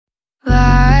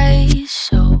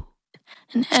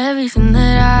and everything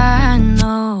that I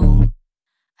know.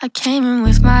 I came in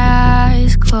with my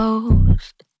eyes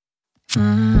closed.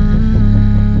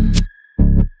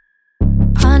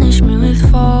 Punish me with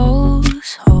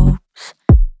false hopes.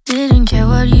 Didn't care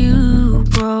what you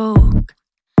broke.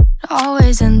 It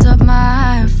always ends up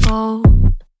my fault.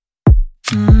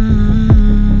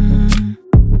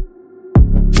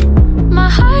 My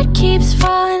heart keeps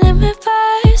falling in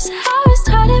reverse. I was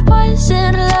taught it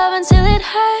wasn't love until it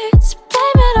hurts.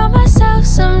 Blame it on myself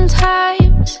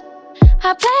sometimes.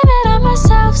 I blame it on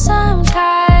myself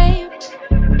sometimes.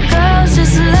 Girls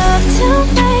just love to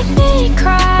make me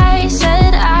cry.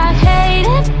 Said I hate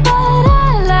it, but I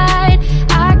lied.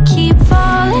 I keep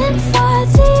falling for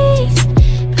these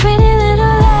pretty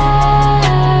little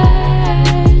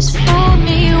lies. Fool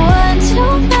me one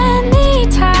too many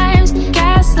times.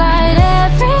 Gaslight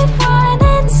everyone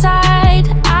inside.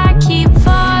 I keep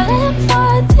falling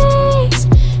for these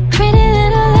pretty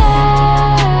little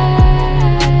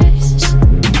lies.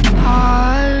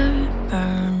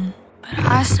 Heartburn, but I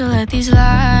still let these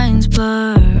lines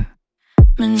blur.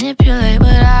 Manipulate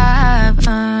what I've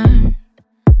earned.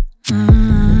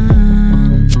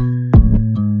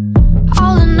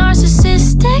 All the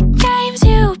narcissistic games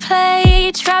you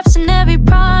played, traps in every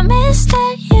promise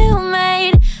that you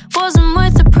made, wasn't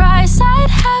worth the price I'd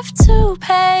have to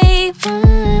pay.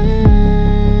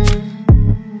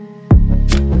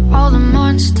 All the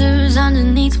monsters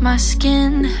underneath my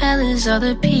skin, hell is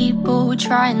other people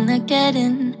trying to get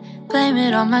in. Blame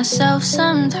it on myself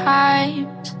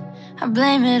sometimes. I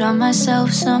blame it on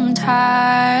myself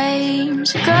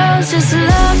sometimes. Girls just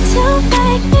love to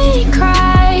make me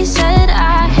cry. Said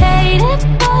I hate it,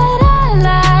 but I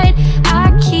lied.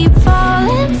 I keep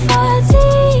falling for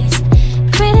these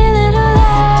pretty little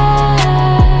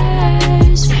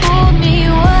lies. Fool me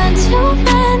one too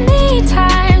many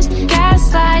times.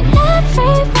 Gaslight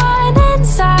everyone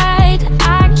inside.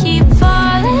 I keep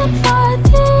falling for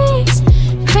these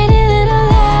pretty little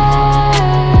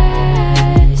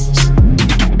lies.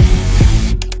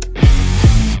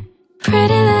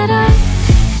 Pretty